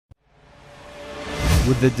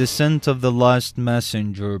With the descent of the last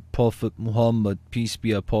messenger, Prophet Muhammad, peace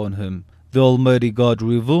be upon him, the Almighty God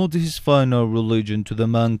revealed his final religion to the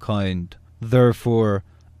mankind. Therefore,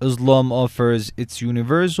 Islam offers its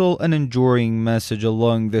universal and enduring message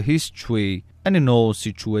along the history and in all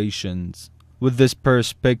situations. With this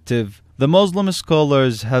perspective, the Muslim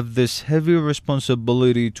scholars have this heavy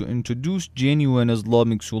responsibility to introduce genuine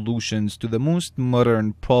Islamic solutions to the most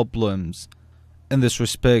modern problems. In this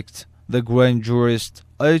respect, the grand jurist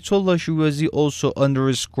Ayatollah Shirazi also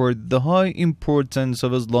underscored the high importance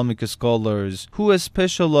of Islamic scholars who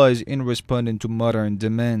specialize in responding to modern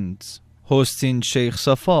demands. Hosting Sheikh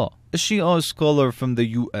Safa, a Shia scholar from the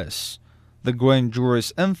US, the grand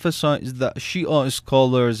jurist emphasized that Shia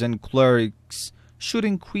scholars and clerics should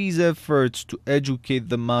increase efforts to educate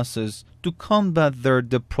the masses to combat their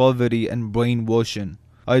depravity and brainwashing.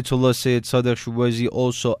 Ayatollah Safa Shia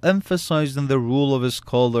also emphasized on the role of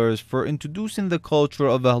scholars for introducing the culture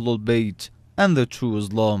of Ahlul Bayt and the true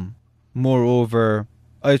Islam. Moreover,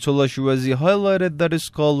 Ayatollah Shirazi highlighted that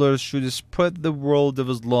scholars should spread the world of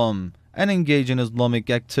Islam and engage in Islamic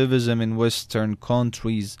activism in Western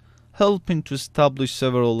countries, helping to establish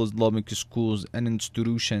several Islamic schools and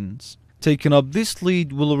institutions. Taking up this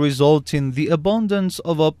lead will result in the abundance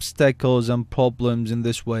of obstacles and problems in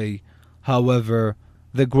this way. However,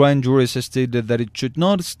 the grand jurist stated that it should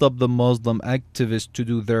not stop the Muslim activists to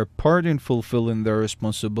do their part in fulfilling their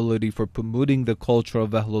responsibility for promoting the culture of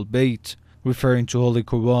Ahlul Bayt. Referring to Holy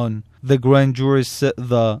Quran, the grand jurist said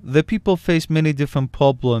that the people face many different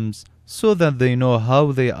problems so that they know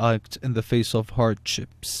how they act in the face of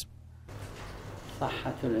hardships.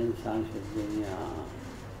 صحة الإنسان في الدنيا،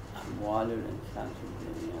 أموال الإنسان في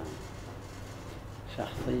الدنيا،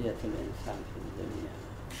 شخصية الإنسان في الدنيا،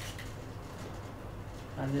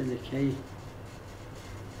 هذا لكي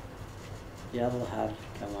يظهر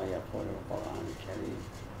كما يقول القرآن الكريم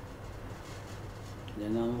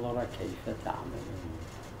لننظر كيف تعملون.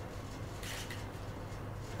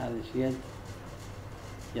 هذا الشيء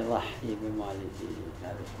يضحي بماله،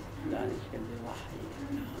 هذا فلان الشيء يضحي،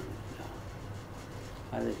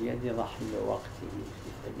 هذا الشيء يضحي بوقته في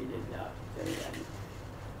سبيل الله،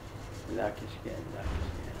 ذاك الشيء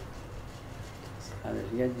هذا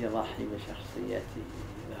الشيء يضحي بشخصيته،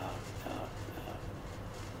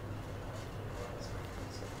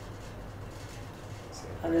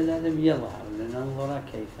 هذا لازم يظهر لننظر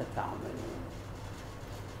كيف تعملون.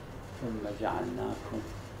 ثم جعلناكم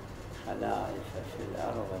خلائف في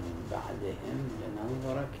الأرض من بعدهم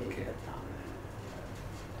لننظر كيف تعملون.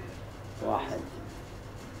 واحد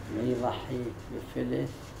ما يضحي بفلس،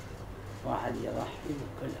 واحد يضحي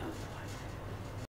بكل أموال.